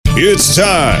It's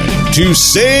time to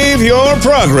save your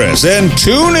progress and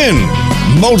tune in.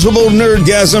 Multiple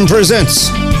Nerdgasm presents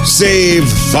Save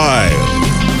File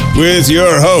with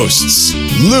your hosts,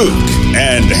 Luke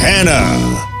and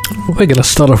Hannah. We're going to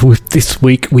start off with this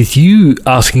week with you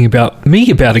asking me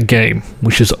about a game,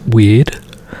 which is weird.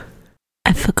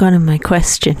 I've forgotten my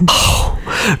question. Oh,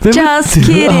 just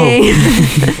kidding.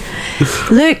 Oh.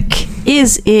 Luke,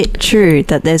 is it true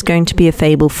that there's going to be a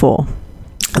Fable 4?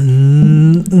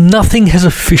 Nothing has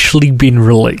officially been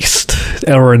released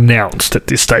or announced at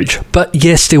this stage, but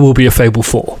yes, there will be a Fable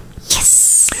 4.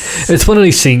 Yes. It's one of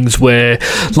these things where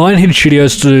Lionhead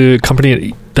Studios, the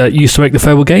company that used to make the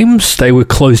Fable games, they were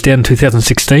closed down in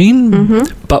 2016,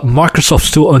 but Microsoft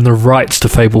still own the rights to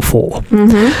Fable 4.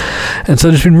 And so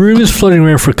there's been rumours floating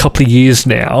around for a couple of years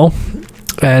now,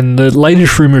 and the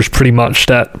latest rumour is pretty much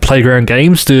that Playground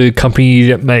Games, the company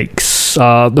that makes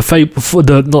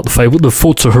the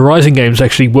Forza Horizon games,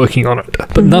 actually working on it.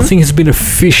 But nothing has been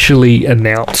officially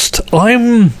announced.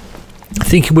 I'm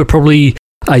thinking we're probably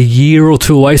a year or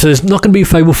two away, so there's not going to be a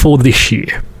Fable 4 this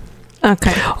year.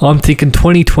 Okay. I'm thinking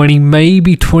 2020,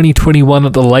 maybe 2021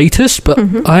 at the latest, but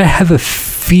I have a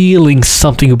feeling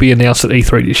something will be announced at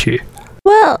E3 this year.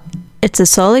 Well, it's a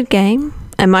solid game,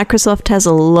 and Microsoft has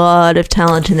a lot of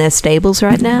talent in their stables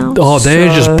right now. Oh,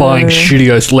 they're just buying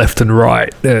studios left and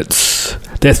right.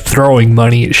 They're throwing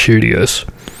money at studios.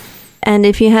 And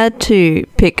if you had to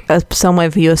pick somewhere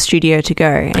for your studio to go,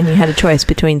 and you had a choice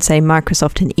between, say,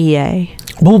 Microsoft and EA...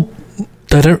 Well,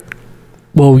 they don't...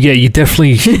 Well, yeah, you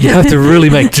have to really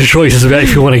make the choices about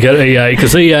if you want to go to EA,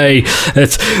 because EA,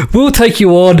 we'll take you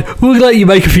on, we'll let you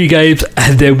make a few games,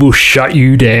 and then we'll shut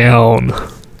you down.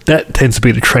 That tends to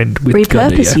be the trend with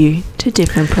repurpose you to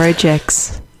different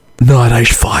projects. No, they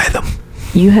should fire them.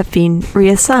 You have been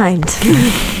reassigned.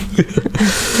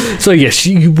 So yes,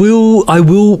 I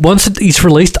will, once it is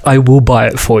released, I will buy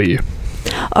it for you.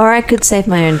 Or I could save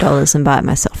my own dollars and buy it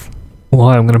myself.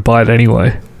 Why? I'm going to buy it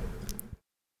anyway.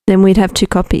 Then we'd have two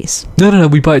copies. No,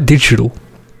 we buy it digital.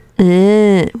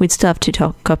 We'd still have two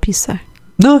copies though.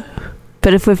 No.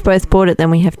 But if we've both bought it, then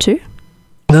we have two?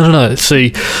 No. See,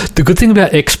 the good thing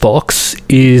about Xbox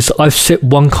is I've set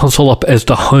one console up as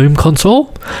the home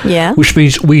console. Yeah. Which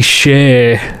means we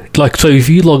share, so if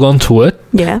you log on to it,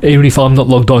 even if I'm not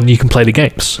logged on, you can play the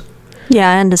games.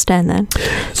 Yeah, I understand that.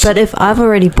 But if I've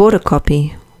already bought a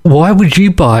copy... Why would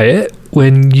you buy it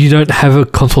when you don't have a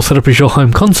console set up as your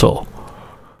home console?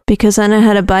 Because I know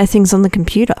how to buy things on the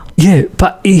computer. Yeah,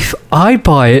 but if I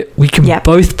buy it, we can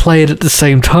both play it at the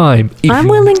same time. I'm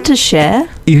willing to share.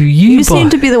 If you seem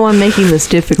to be the one making this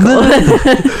difficult. No.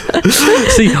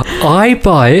 See, I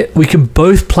buy it, we can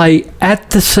both play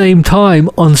at the same time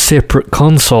on separate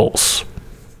consoles.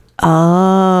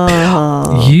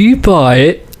 Oh. You buy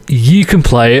it, you can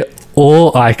play it,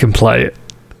 or I can play it.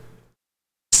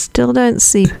 Still don't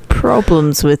see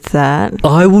problems with that.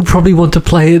 I would probably want to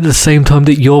play it at the same time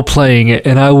that you're playing it,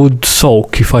 and I would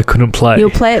sulk if I couldn't play. You'll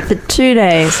play it for 2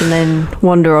 days and then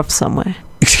wander off somewhere.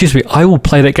 Excuse me, I will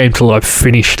play that game till I've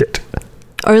finished it.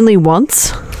 Only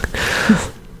once?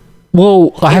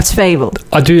 Well, it's Fable.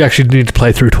 I do actually need to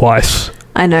play through twice.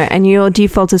 I know, and your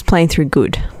default is playing through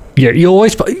good. Yeah,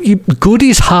 good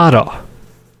is harder.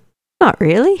 Not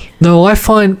really. No, I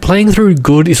find playing through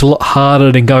good is a lot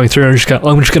harder than going through and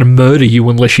I'm just going to murder you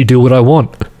unless you do what I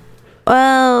want.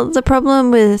 Well, the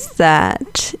problem with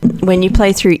that, when you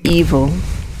play through evil,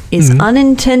 is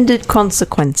unintended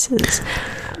consequences.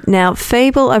 Now,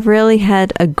 Fable, I've rarely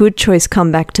had a good choice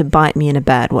come back to bite me in a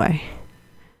bad way.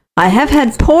 I have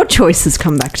had poor choices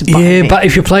come back to bite me. Yeah, but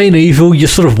if you're playing evil, you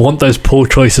sort of want those poor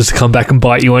choices to come back and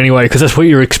bite you anyway, because that's what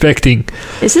you're expecting.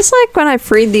 Is this like when I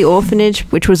freed the orphanage,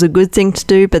 which was a good thing to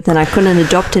do, but then I couldn't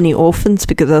adopt any orphans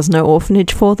because there was no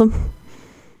orphanage for them?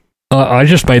 I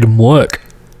just made them work.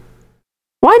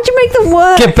 Why'd you make them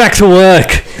work? Get back to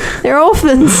work. They're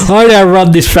orphans. I now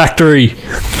run this factory.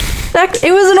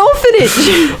 It was an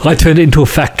orphanage. I turned it into a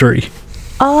factory.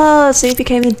 Oh, so you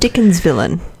became a Dickens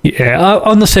villain. Yeah,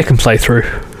 on the second playthrough.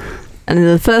 And then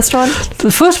the first one?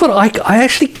 The first one, I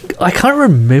can't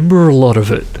remember a lot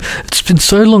of it. It's been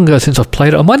so long ago since I've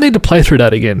played it. I might need to play through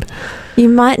that again. You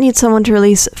might need someone to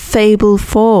release Fable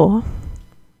 4.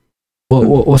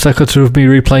 What's that got to do with me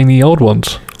replaying the old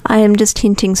ones? I am just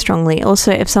hinting strongly.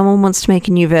 Also, if someone wants to make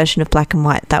a new version of Black and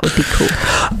White, that would be cool.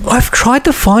 I've tried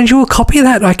to find you a copy of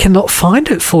that and I cannot find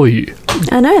it for you.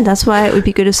 I know, that's why it would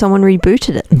be good if someone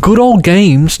rebooted it. Good old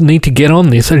games need to get on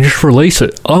this and just release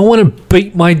it. I want to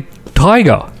beat my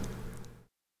tiger.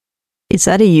 Is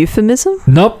that a euphemism?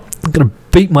 Nope. I'm going to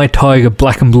beat my tiger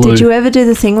black and blue. Did you ever do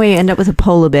the thing where you end up with a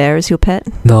polar bear as your pet?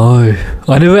 No.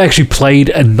 I never actually played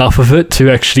enough of it to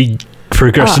actually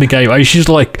progress in the game. I was just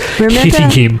like hitting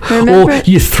him. Or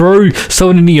you throw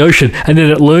someone in the ocean and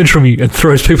then it learns from you and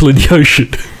throws people in the ocean.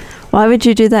 Why would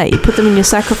you do that? You put them in your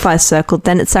sacrifice circle,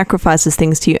 then it sacrifices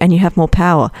things to you and you have more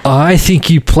power. I think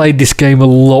you played this game a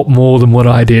lot more than what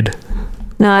I did.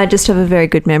 No, I just have a very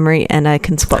good memory and I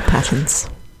can spot patterns.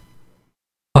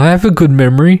 I have a good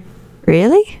memory.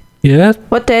 Really? Yeah.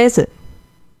 What day is it?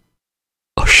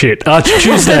 Oh, shit. It's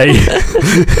Tuesday.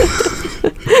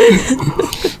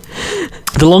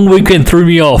 The long weekend threw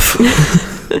me off.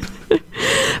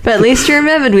 But at least you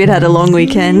remembered we'd had a long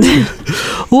weekend.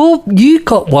 Well, you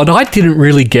got one. I didn't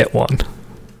really get one.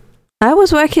 I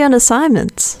was working on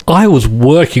assignments. I was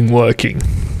working.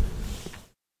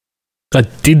 I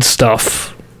did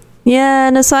stuff. Yeah,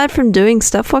 and aside from doing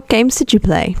stuff, what games did you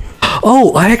play?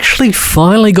 Oh, I actually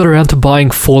finally got around to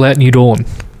buying Fallout New Dawn.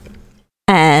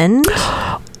 And?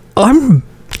 I'm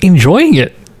enjoying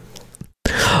it.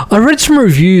 I read some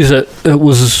reviews that it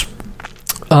was...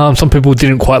 some people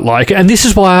didn't quite like it, and this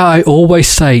is why I always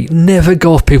say never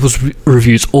go off people's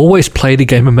reviews. Always play the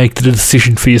game and make the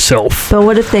decision for yourself. But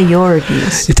what if they're your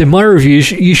reviews? If they're my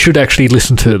reviews, you should actually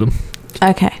listen to them.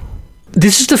 Okay.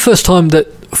 This is the first time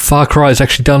that Far Cry has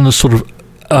actually done a sort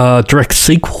of direct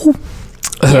sequel.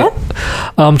 Yeah.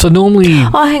 So normally...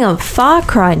 Oh, hang on. Far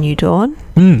Cry New Dawn?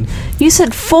 You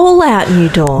said Fallout New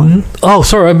Dawn. Oh,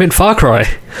 sorry, I meant Far Cry.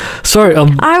 Sorry.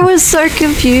 I was so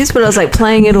confused, but I was like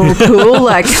playing it all cool.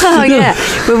 Like, oh yeah,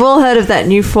 we've all heard of that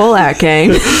new Fallout game.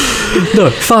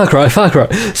 No, Far Cry.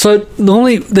 So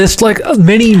normally there's like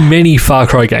many Far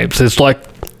Cry games.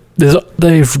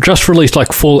 They've just released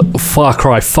like Far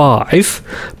Cry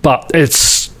 5, but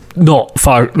it's not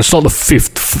the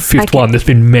fifth one. There's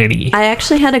been many. I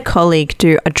actually had a colleague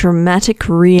do a dramatic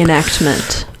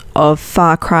reenactment of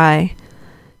Far Cry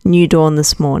New Dawn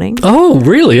this morning. Oh,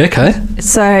 really? Okay.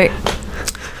 So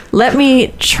let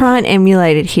me try and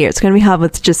emulate it here. It's going to be hard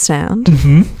with just sound.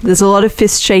 Mm-hmm. There's a lot of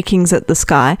fist shakings at the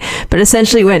sky, but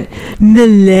essentially went,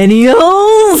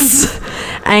 millennials!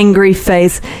 Angry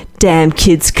face, damn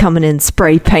kids coming in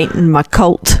spray painting my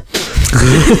cult.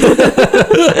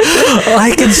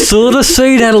 I can sort of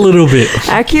see that a little bit.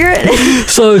 Accurate?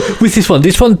 So with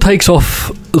this one takes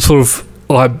off sort of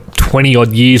like 20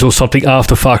 odd years or something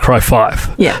after Far Cry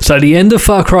 5. Yeah. So at the end of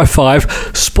Far Cry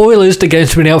 5, spoilers, the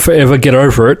game's been out forever, get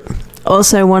over it.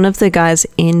 Also, one of the guys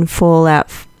in Far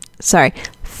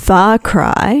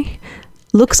Cry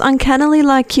looks uncannily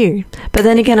like you. But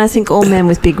then again, I think all men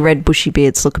with big red bushy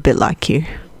beards look a bit like you.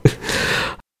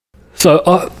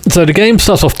 So the game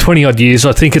starts off 20 odd years.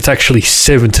 I think it's actually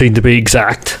 17 to be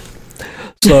exact.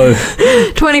 So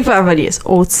 25 odd years,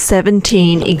 or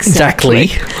 17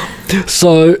 exactly.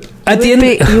 So at the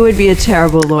end, you would be a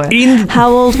terrible lawyer.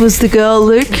 How old was the girl,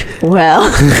 Luke? Well,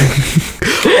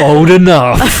 old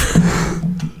enough.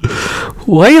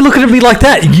 Why are you looking at me like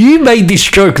that? You made this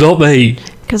joke, not me.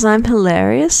 Because I'm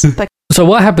hilarious. But so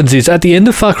what happens is at the end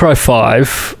of Far Cry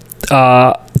 5,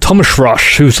 Thomas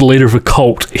Rush, who's the leader of a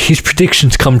cult, his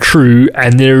predictions come true,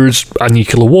 and there is a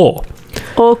nuclear war.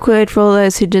 Awkward for all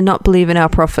those who did not believe in our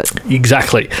prophet.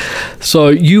 Exactly. So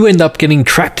you end up getting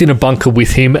trapped in a bunker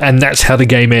with him, and that's how the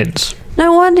game ends.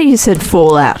 No wonder you said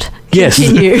Fallout.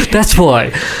 Continue. Yes, that's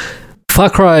why. Far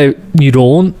Cry New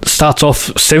Dawn starts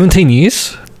off 17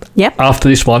 years after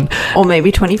this one. Or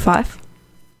maybe 25.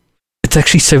 It's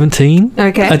actually 17.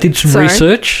 Okay. I did some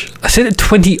research. I said it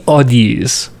 20 odd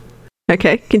years.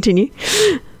 Okay, continue.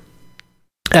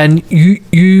 And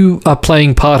you are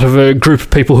playing part of a group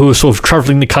of people who are sort of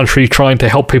travelling the country trying to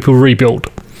help people rebuild.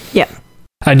 Yep.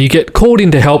 And you get called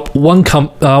in to help one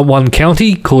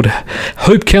county called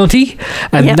Hope County,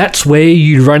 and that's where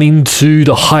you run into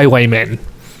the Highwaymen.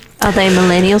 Are they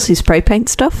millennials who spray paint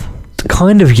stuff?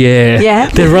 Kind of, yeah. Yeah.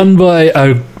 They're run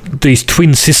by these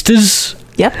twin sisters.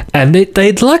 Yep. And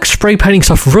they like spray painting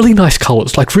stuff, really nice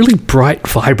colours, like really bright,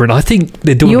 vibrant. I think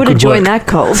they're doing good work. You would have joined that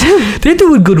cult. They're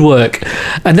doing good work.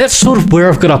 And that's sort of where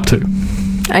I've got up to.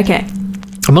 Okay.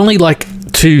 I'm only like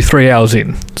 2-3 hours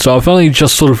in. So I've only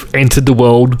just sort of entered the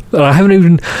world. And I haven't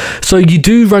even... So you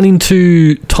do run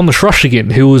into Thomas Rush again,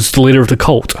 who was the leader of the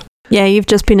cult. Yeah, you've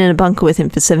just been in a bunker with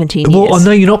him for 17 years. Well, I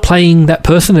know you're not playing that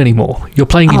person anymore. You're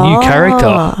playing a new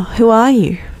character. Who are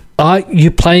you?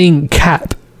 You're playing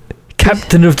Cap.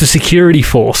 Captain of the security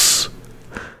force.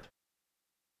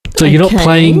 So you're not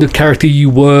playing the character you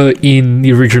were in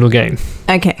the original game.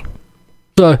 Okay.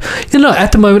 So,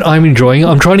 at the moment I'm enjoying it.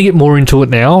 I'm trying to get more into it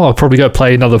now. I'll probably go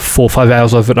play another 4 or 5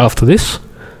 hours of it after this.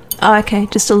 Oh, okay.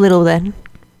 Just a little then.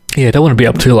 Yeah, don't want to be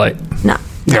up too late. No.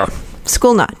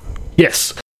 School night.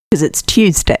 Yes. Because it's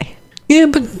Tuesday. Yeah,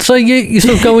 but so you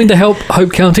sort of go into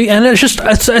Hope County, and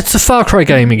it's a Far Cry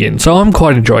game again. So I'm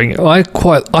quite enjoying it. I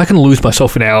can lose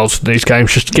myself in hours in these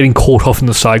games, just getting caught off in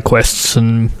the side quests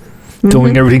and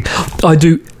doing everything.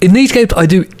 In these games, I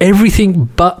do everything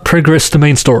but progress the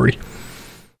main story.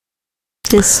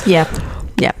 Yeah.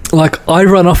 Like, I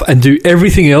run off and do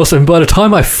everything else, and by the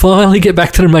time I finally get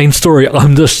back to the main story,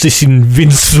 I'm just this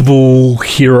invincible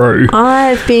hero.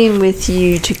 I've been with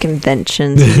you to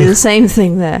conventions. You do the same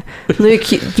thing there.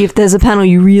 Luke, if there's a panel,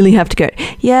 you really have to go,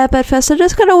 yeah, but first I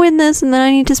just got to win this, and then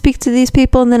I need to speak to these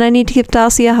people, and then I need to give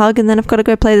Darcy a hug, and then I've got to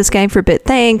go play this game for a bit.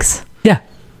 Thanks. Yeah.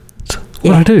 That's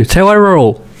what I do. It's how I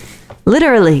roll.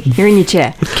 Literally. You're in your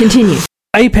chair. Continue.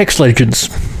 Apex Legends.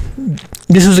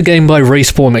 This was a game by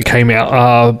Respawn that came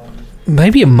out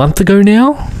maybe a month ago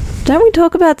now. Don't we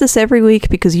talk about this every week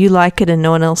because you like it and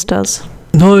no one else does?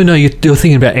 No, you're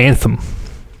thinking about Anthem.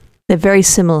 They're very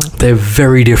similar. They're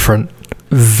very different.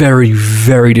 Very,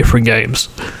 very different games.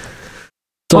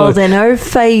 So, they're no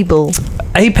Fable.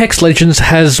 Apex Legends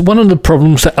has one of the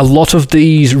problems that a lot of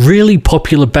these really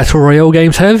popular Battle Royale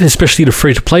games have, especially the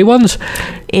free-to-play ones.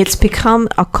 It's become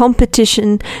a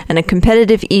competition and a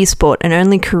competitive esport, and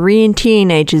only Korean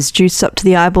teenagers juiced up to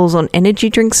the eyeballs on energy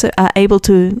drinks are able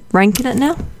to rank in it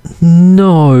now?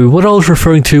 No, what I was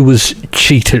referring to was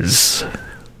cheaters.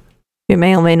 It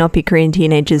may or may not be Korean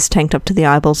teenagers tanked up to the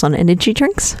eyeballs on energy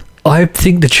drinks. I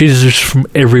think the cheaters are from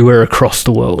everywhere across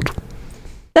the world.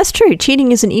 That's true.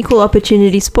 Cheating is an equal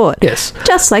opportunity sport. Yes.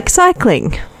 Just like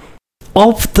cycling.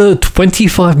 Of the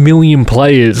 25 million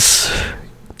players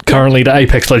currently that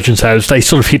Apex Legends has, they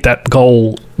sort of hit that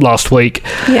goal last week.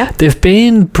 Yeah. They've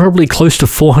banned probably close to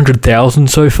 400,000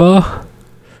 so far.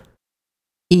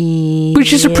 Yeah.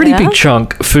 Which is a pretty big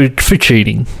chunk for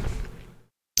cheating.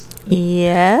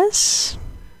 Yes.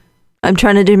 I'm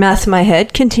trying to do math in my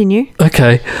head. Continue.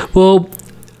 Okay. Well,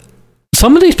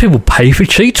 some of these people pay for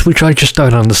cheats, which I just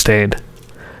don't understand.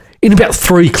 In about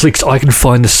 3 clicks, I can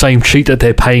find the same cheat that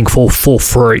they're paying for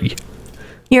free.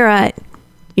 You're right.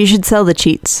 You should sell the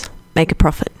cheats. Make a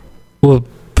profit. Well,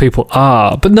 people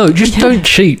are. But no, just don't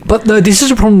cheat. But no, this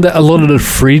is a problem that a lot of the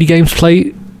free games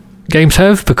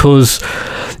have, because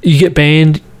you get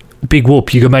banned, big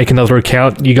whoop, you can make another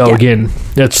account, you go again.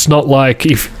 It's not like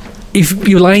if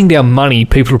you're laying down money,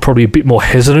 people are probably a bit more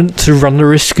hesitant to run the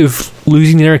risk of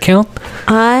losing their account.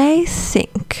 I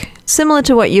think, similar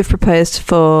to what you've proposed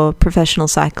for professional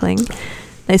cycling,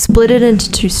 they split it into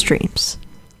 2 streams.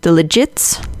 The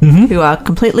legits, who are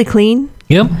completely clean.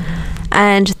 Yep.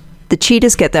 And the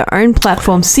cheaters get their own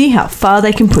platform, see how far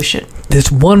they can push it.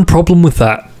 There's one problem with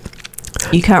that.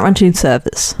 You can't run 2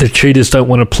 servers. The cheaters don't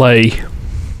want to play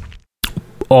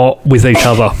with each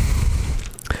other.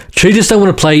 Cheaters don't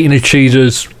want to play in a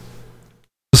cheaters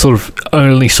sort of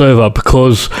only server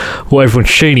because, well,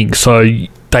 everyone's cheating, so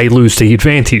they lose the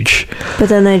advantage. But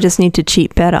then they just need to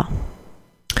cheat better.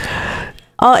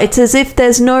 Oh, it's as if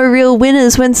there's no real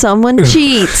winners when someone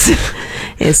cheats.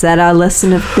 Is that our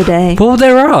lesson of the day? Well,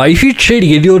 there are. If you're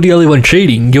cheating and you're the only one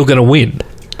cheating, you're going to win.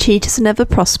 Cheaters never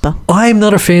prosper. I'm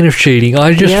not a fan of cheating.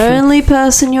 The only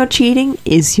person you're cheating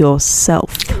is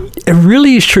yourself. It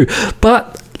really is true.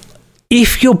 But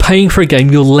if you're paying for a game,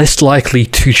 you're less likely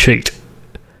to cheat.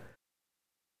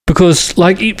 Because,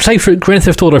 like, say for Grand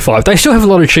Theft Auto 5, they still have a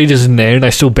lot of cheaters in there and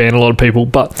they still ban a lot of people,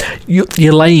 but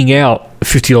you're laying out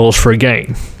 $50 for a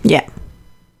game. Yeah.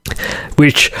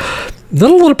 Which, not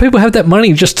a lot of people have that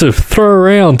money just to throw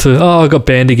around to, I got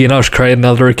banned again, I'll just create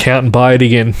another account and buy it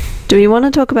again. Do we want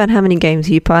to talk about how many games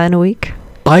you buy in a week?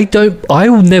 I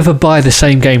will never buy the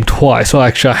same game twice. I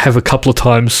have a couple of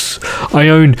times.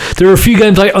 There are a few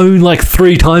games I own like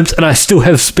 3 times and I still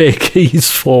have spare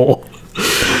keys for.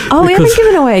 Oh, we haven't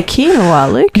given away a key in a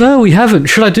while, Luke. No, we haven't.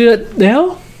 Should I do that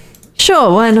now?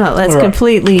 Sure, why not? Let's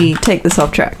completely take this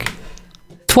off track.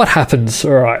 It's what happens.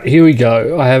 All right, here we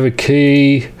go. I have a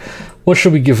key. What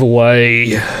should we give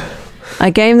away?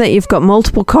 A game that you've got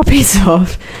multiple copies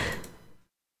of.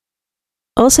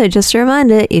 Also, just a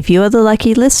reminder, if you are the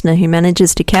lucky listener who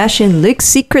manages to cash in Luke's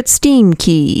secret Steam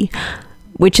key,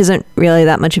 which isn't really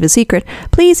that much of a secret,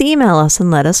 please email us and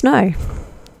let us know.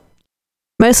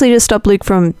 Mostly to stop Luke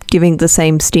from giving the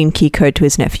same Steam key code to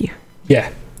his nephew.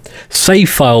 Yeah. Save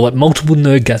file at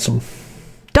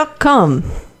multiplenerdgasm.com.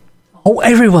 Oh,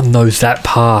 everyone knows that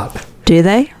part. Do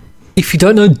they? If you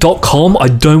don't know .com, I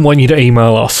don't want you to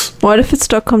email us. What if it's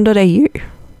 .com.au?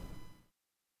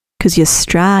 Because you're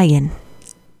Australian.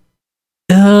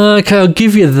 Okay, I'll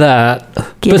give you that.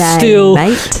 G'day, but still,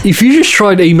 mate. If you just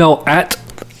try to email at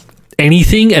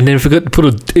anything and then forget to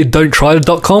put don't try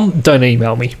to .com, don't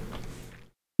email me.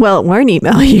 Well, it won't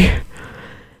email you.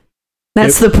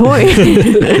 That's the point.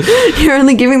 You're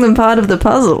only giving them part of the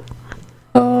puzzle.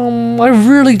 I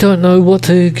really don't know what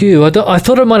to give. I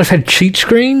thought I might have had cheat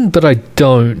screen, but I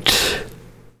don't.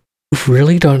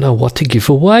 Really don't know what to give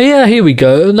away. Yeah, here we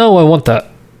go. No, I want that.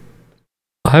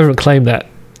 I haven't claimed that.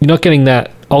 You're not getting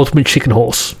that Ultimate Chicken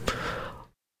Horse.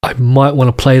 I might want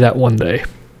to play that one day.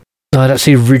 No, that's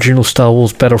the original Star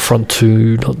Wars Battlefront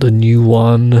 2, not the new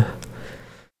one.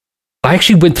 I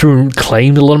actually went through and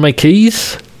claimed a lot of my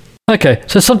keys. Okay,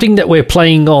 so something that we're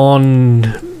playing on,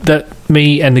 that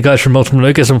me and the guys from Multiple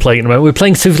Nerdgasm are playing at the moment, we're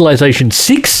playing Civilization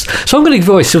 6, so I'm going to give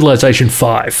away Civilization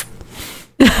 5.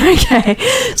 Okay,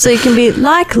 so you can be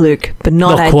like Luke, but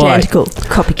not identical.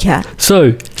 Copycat.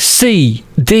 So, C,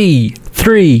 D,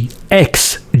 3,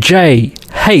 X, J,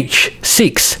 H,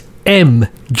 6, M,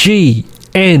 G,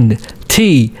 N,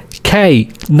 T, K,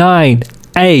 9,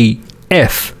 A,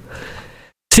 F.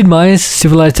 Sid Meier's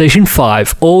Civilization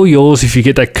 5. All yours if you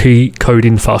get that key code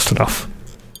in fast enough.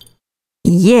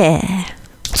 Yeah.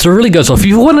 So it really goes off. If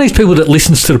you're one of these people that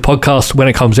listens to the podcast when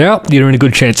it comes out, you're in a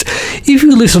good chance. If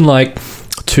you listen like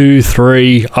 2,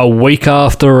 3, a week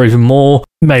after or even more,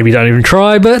 maybe don't even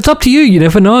try, but it's up to you. You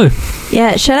never know.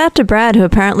 Yeah, shout out to Brad, who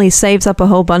apparently saves up a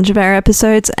whole bunch of our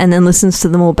episodes and then listens to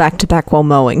them all back to back while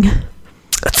mowing.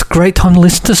 It's a great time to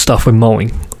listen to stuff when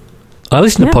mowing. I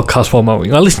listen to podcasts while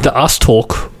mowing. I listen to us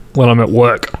talk when I'm at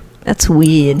work. That's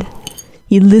weird.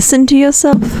 You listen to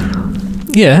yourself?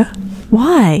 Yeah.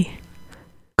 Why?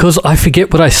 Because I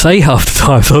forget what I say half the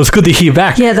time, so it's good to hear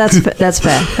back. Yeah, that's fair.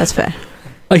 That's fair.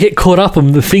 I get caught up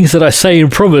on the things that I say and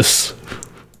promise.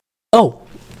 Oh,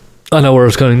 I know where I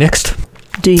was going next.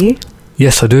 Do you?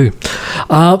 Yes, I do.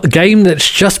 A game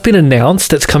that's just been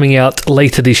announced that's coming out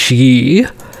later this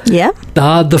year. Yeah?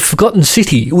 The Forgotten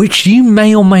City, which you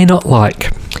may or may not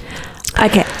like.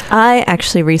 Okay, I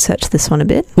actually researched this one a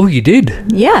bit. Oh, you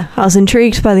did? Yeah, I was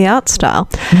intrigued by the art style.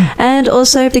 And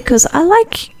also because I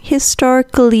like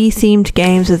historically themed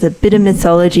games with a bit of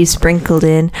mythology sprinkled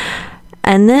in.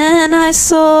 And then I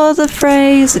saw the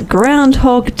phrase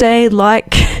Groundhog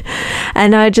Day-like,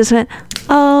 and I just went,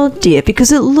 oh dear,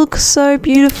 because it looks so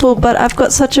beautiful, but I've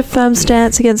got such a firm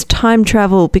stance against time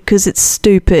travel because it's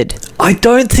stupid. I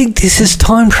don't think this is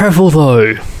time travel,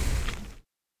 though.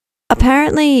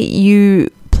 Apparently, you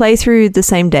play through the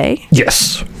same day.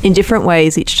 Yes. In different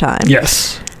ways each time.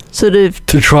 Yes. Sort of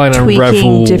to try and tweaking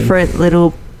unravel different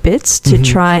little bits to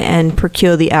try and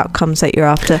procure the outcomes that you're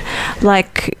after.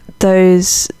 Like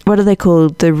those, what are they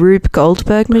called? The Rube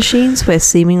Goldberg machines, where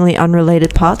seemingly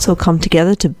unrelated parts all come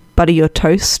together to butter your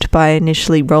toast by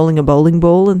initially rolling a bowling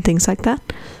ball and things like that.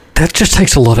 That just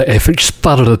takes a lot of effort. Just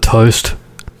butter the toast.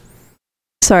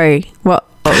 Sorry, what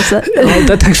was that?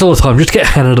 That takes a lot of time. Just get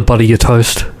Hannah to butter your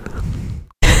toast.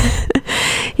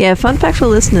 Yeah, fun fact for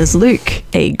listeners, Luke,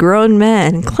 a grown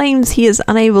man, claims he is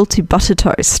unable to butter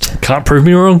toast. Can't prove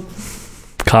me wrong.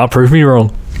 Can't prove me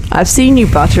wrong. I've seen you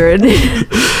butter it.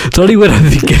 It's only when I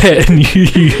forget and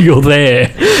you're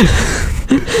there.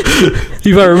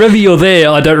 If I remember you're there,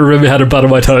 I don't remember how to butter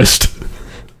my toast.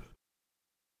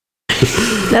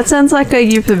 That sounds like a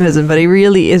euphemism, but he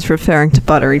really is referring to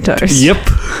buttery toast. Yep.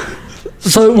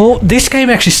 So, well, this game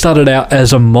actually started out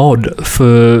as a mod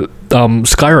for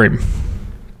Skyrim.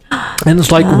 And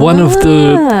it's like one of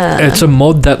the... It's a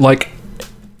mod that, like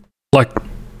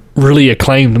really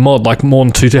acclaimed mod, like more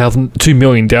than 2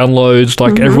 million downloads,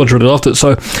 like everyone's really loved it.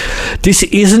 So this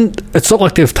isn't... It's not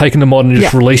like they've taken the mod and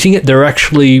just releasing it. They're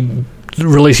actually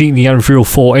releasing the Unreal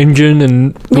 4 engine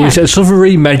and it's sort of a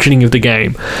reimagining of the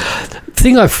game. The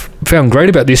thing I've found great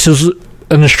about this is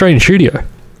an Australian studio.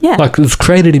 Yeah. Like, it was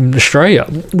created in Australia,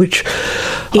 which...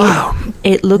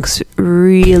 It looks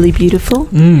really beautiful.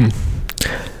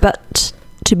 But,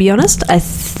 to be honest, I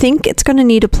think it's going to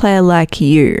need a player like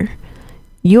you.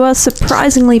 You are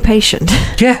surprisingly patient.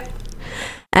 Yeah.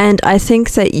 And I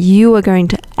think that you are going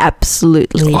to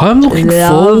absolutely I'm looking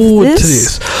forward to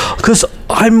this. Because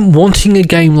I'm wanting a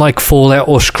game like Fallout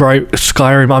or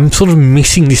Skyrim. I'm sort of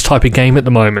missing this type of game at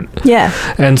the moment. Yeah.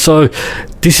 And so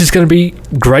this is going to be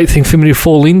a great thing for me to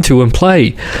fall into and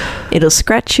play. It'll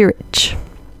scratch your itch.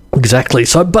 Exactly.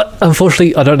 So, but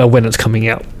unfortunately, I don't know when it's coming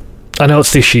out. I know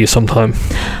it's this year sometime.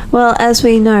 Well, as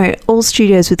we know, all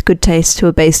studios with good taste who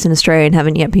are based in Australia and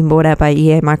haven't yet been bought out by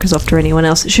EA, Microsoft or anyone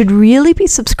else should really be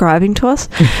subscribing to us.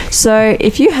 So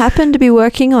if you happen to be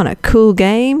working on a cool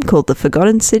game called The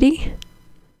Forgotten City,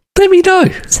 let me know.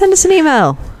 Send us an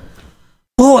email.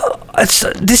 Well, this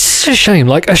is a shame.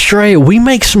 Like, Australia, we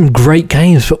make some great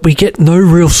games, but we get no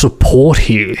real support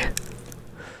here.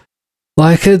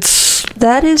 Like, it's... Yes.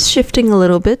 That is shifting a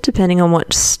little bit depending on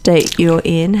what state you're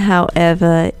in.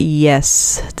 However,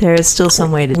 yes, there is still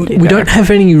some way to do that. We don't have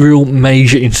any real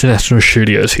major international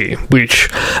studios here, which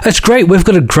that's great. We've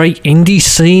got a great indie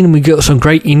scene. We've got some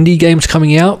great indie games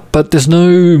coming out, but there's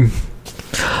no...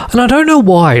 And I don't know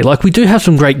why. Like, we do have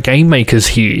some great game makers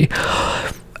here.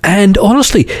 And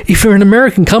honestly, if you're an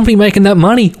American company making that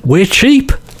money, we're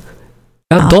cheap.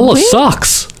 Our dollar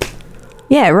sucks.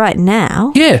 Yeah, right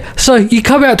now. Yeah, so you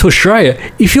come out to Australia.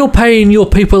 If you're paying your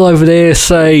people over there,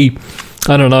 say,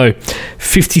 I don't know,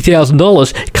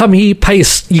 $50,000, come here,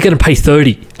 you're going to pay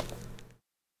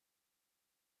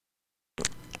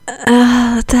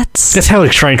 $30,000. That's how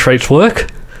exchange rates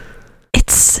work.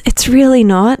 It's really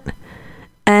not.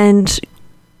 And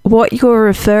what you're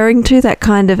referring to, that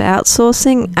kind of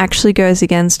outsourcing, actually goes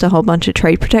against a whole bunch of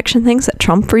trade protection things that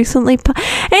Trump recently...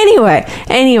 Anyway.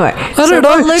 I don't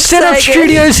know. Set up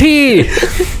studios here.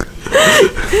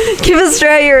 Give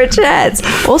Australia a chance.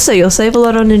 Also, you'll save a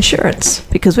lot on insurance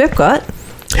because we've got...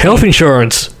 Health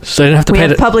insurance. So you don't have to pay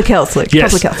that... public health, Luke.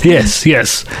 Yes, public health.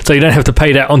 yes. So you don't have to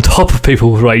pay that on top of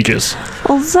people's wages.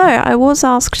 Although, I was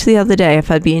asked the other day if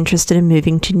I'd be interested in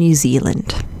moving to New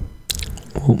Zealand.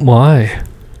 Why?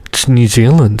 It's New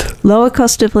Zealand. Lower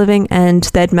cost of living, and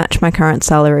they'd match my current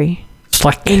salary. It's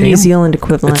like in New Zealand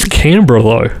equivalent. It's Canberra,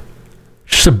 though.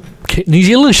 New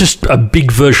Zealand's just a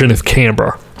big version of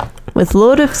Canberra. With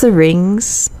Lord of the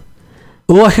Rings.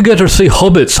 Oh, I could go to see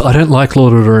Hobbits. I don't like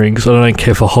Lord of the Rings. I don't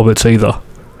care for Hobbits either.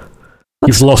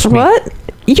 You've lost me. What?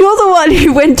 You're the one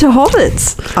who went to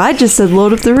Hobbits. I just said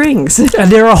Lord of the Rings.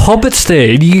 And there are Hobbits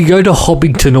there. You can go to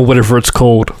Hobbiton or whatever it's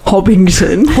called.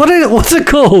 Hobbington. What's it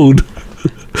called?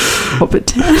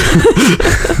 Hobbiton.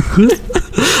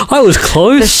 I was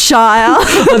close. The Shire.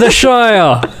 The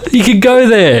Shire. You can go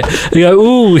there. You go,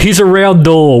 ooh, here's a round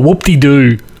door.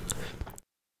 Whoop-de-doo.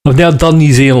 I've now done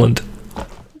New Zealand.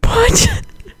 What?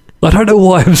 I don't know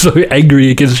why I'm so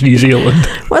angry against New Zealand.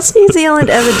 What's New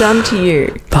Zealand ever done to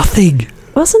you? Nothing.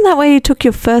 Wasn't that where you took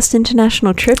your first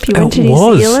international trip? You went to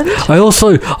New Zealand? I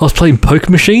was playing poker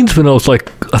machines when I was I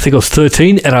think I was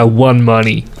 13, and I won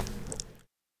money.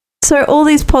 So all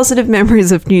these positive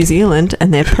memories of New Zealand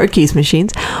and their pokies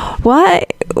machines. Why?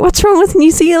 What's wrong with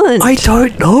New Zealand? I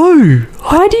don't know.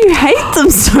 Why do you hate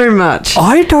them so much?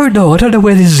 I don't know. I don't know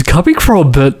where this is coming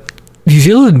from, but New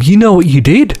Zealand, you know what you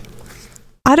did.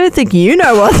 I don't think you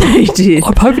know what they did.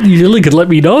 I'm hoping New Zealand could let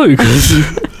me know.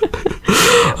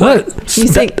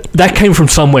 That came from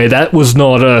somewhere. That was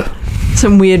not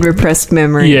some weird repressed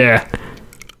memory. Yeah.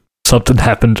 Something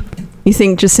happened. You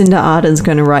think Jacinda Ardern's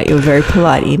going to write you a very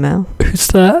polite email? Who's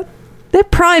that? Their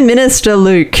Prime Minister,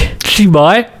 Luke. She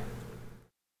might.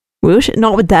 Will she?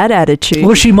 Not with that attitude.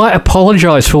 Well, she might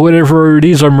apologise for whatever it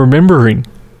is I'm remembering.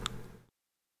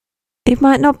 It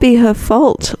might not be her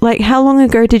fault. Like, how long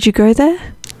ago did you go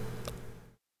there?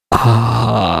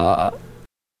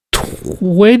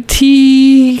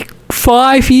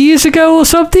 25 years ago or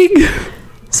something?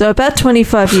 So about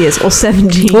 25 years, or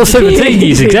 17. Or 17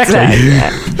 years, exactly.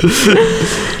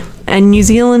 And New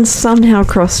Zealand somehow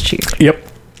crossed you. Yep.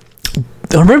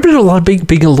 I remember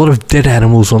being a lot of dead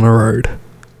animals on the road.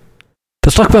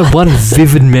 That's like my one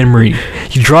vivid memory.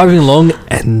 You're driving along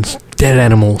and dead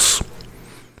animals.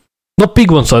 Not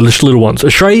big ones though, just little ones.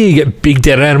 Australia, you get big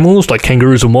dead animals like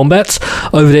kangaroos and wombats.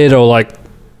 Over there, they're like,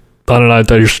 I don't know,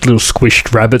 they're just little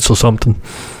squished rabbits or something.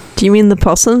 Do you mean the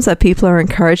possums that people are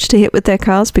encouraged to hit with their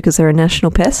cars because they're a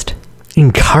national pest?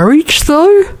 Encouraged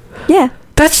though? Yeah.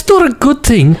 That's not a good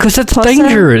thing because that's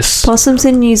dangerous. Possums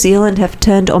in New Zealand have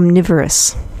turned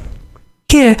omnivorous.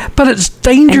 Yeah, but it's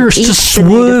dangerous to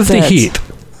swerve to hit.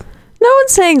 No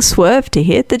one's saying swerve to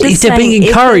hit. They're just they're being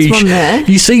encouraged. If there's one there,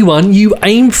 you see one, you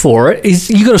aim for it.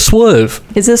 You got to swerve.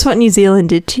 Is this what New Zealand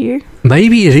did to you?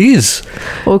 Maybe it is.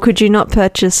 Or could you not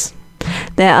purchase?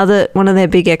 One of their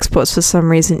big exports for some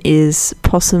reason is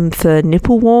possum fur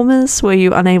nipple warmers. Were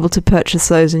you unable to purchase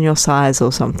those in your size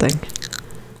or something?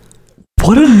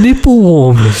 What are nipple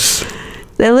warmers?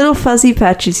 They're little fuzzy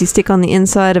patches you stick on the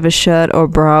inside of a shirt or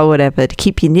bra or whatever to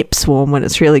keep your nips warm when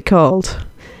it's really cold.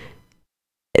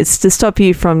 It's to stop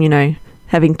you from,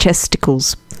 having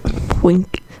chesticles.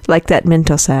 Wink. Like that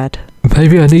Mentos ad.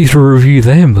 Maybe I need to review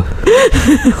them.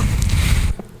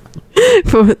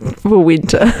 for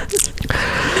winter.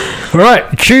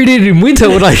 Alright, tune in winter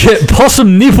when I get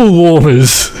possum nipple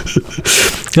warmers.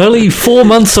 Only 4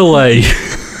 months away.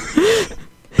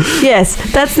 Yes,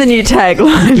 that's the new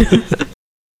tagline.